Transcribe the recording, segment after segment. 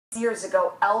Years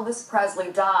ago, Elvis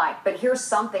Presley died, but here's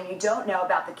something you don't know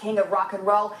about the king of rock and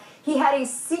roll. He had a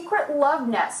secret love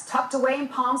nest tucked away in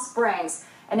Palm Springs,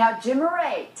 and now Jim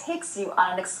Murray takes you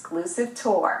on an exclusive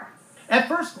tour. At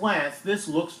first glance, this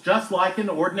looks just like an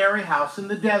ordinary house in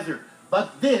the desert,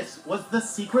 but this was the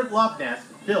secret love nest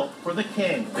built for the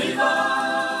king.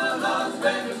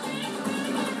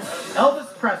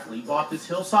 Elvis Presley bought this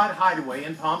hillside hideaway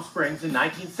in Palm Springs in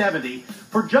 1970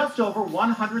 for just over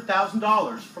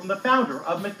 $100,000 from the founder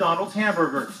of McDonald's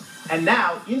Hamburgers. And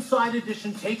now, Inside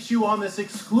Edition takes you on this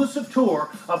exclusive tour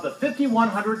of the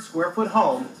 5,100 square foot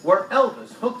home where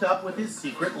Elvis hooked up with his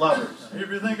secret lovers. If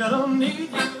you think I don't need you,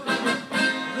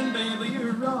 then baby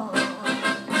you're wrong.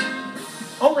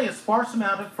 Only a sparse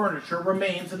amount of furniture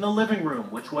remains in the living room,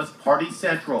 which was party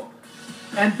central.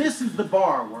 And this is the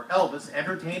bar where Elvis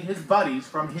entertained his buddies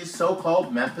from his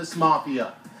so-called Memphis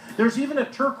Mafia. There's even a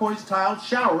turquoise-tiled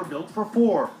shower built for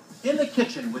four. In the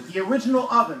kitchen, with the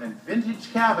original oven and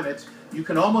vintage cabinets, you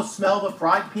can almost smell the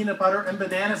fried peanut butter and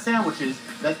banana sandwiches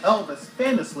that Elvis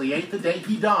famously ate the day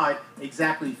he died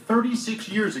exactly 36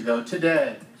 years ago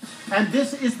today. And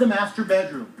this is the master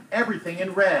bedroom, everything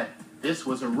in red. This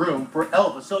was a room for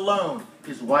Elvis alone.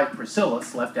 His wife Priscilla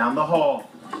slept down the hall.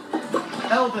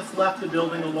 Elvis left the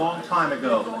building a long time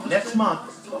ago, but next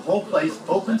month the whole place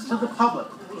opens to the public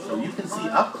so you can see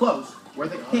up close where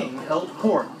the king held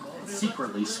court and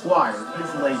secretly squired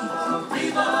his ladies.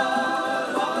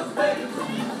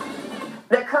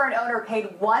 The current owner paid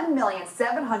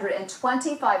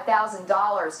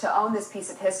 $1,725,000 to own this piece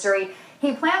of history.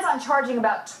 He plans on charging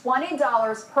about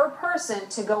 $20 per person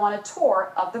to go on a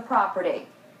tour of the property.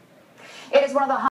 It is one of the